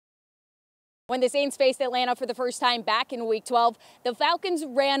When the Saints faced Atlanta for the first time back in Week 12, the Falcons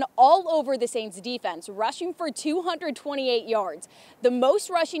ran all over the Saints defense, rushing for 228 yards, the most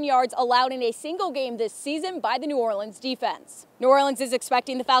rushing yards allowed in a single game this season by the New Orleans defense. New Orleans is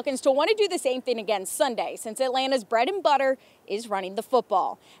expecting the Falcons to want to do the same thing again Sunday, since Atlanta's bread and butter is running the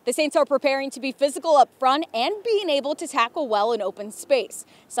football. The Saints are preparing to be physical up front and being able to tackle well in open space,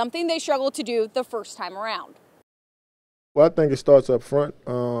 something they struggled to do the first time around. Well, I think it starts up front.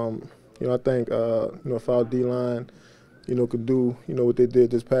 I think, if our D-line, could do, what they did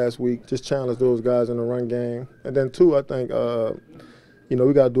this past week, just challenge those guys in the run game. And then, two, I think,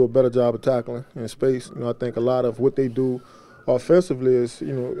 we got to do a better job of tackling in space. I think a lot of what they do offensively is,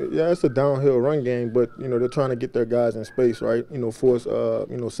 it's a downhill run game, but, they're trying to get their guys in space, right? Force,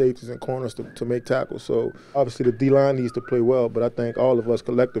 safeties and corners to make tackles. So, obviously, the D-line needs to play well, but I think all of us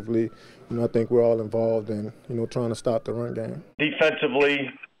collectively, I think we're all involved in, trying to stop the run game.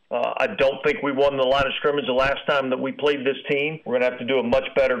 Defensively, I don't think we won the line of scrimmage the last time that we played this team. We're going to have to do a much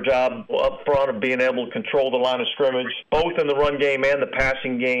better job up front of being able to control the line of scrimmage, both in the run game and the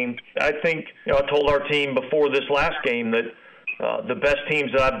passing game. I think, I told our team before this last game that the best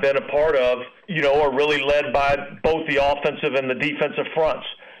teams that I've been a part of, are really led by both the offensive and the defensive fronts.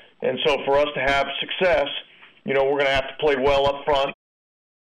 And so for us to have success, we're going to have to play well up front.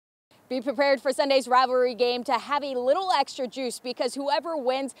 Be prepared for Sunday's rivalry game to have a little extra juice, because whoever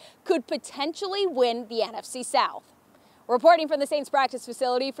wins could potentially win the NFC South. Reporting from the Saints practice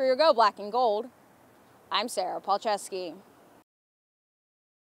facility for your Go Black and Gold, I'm Sarah Palczewski.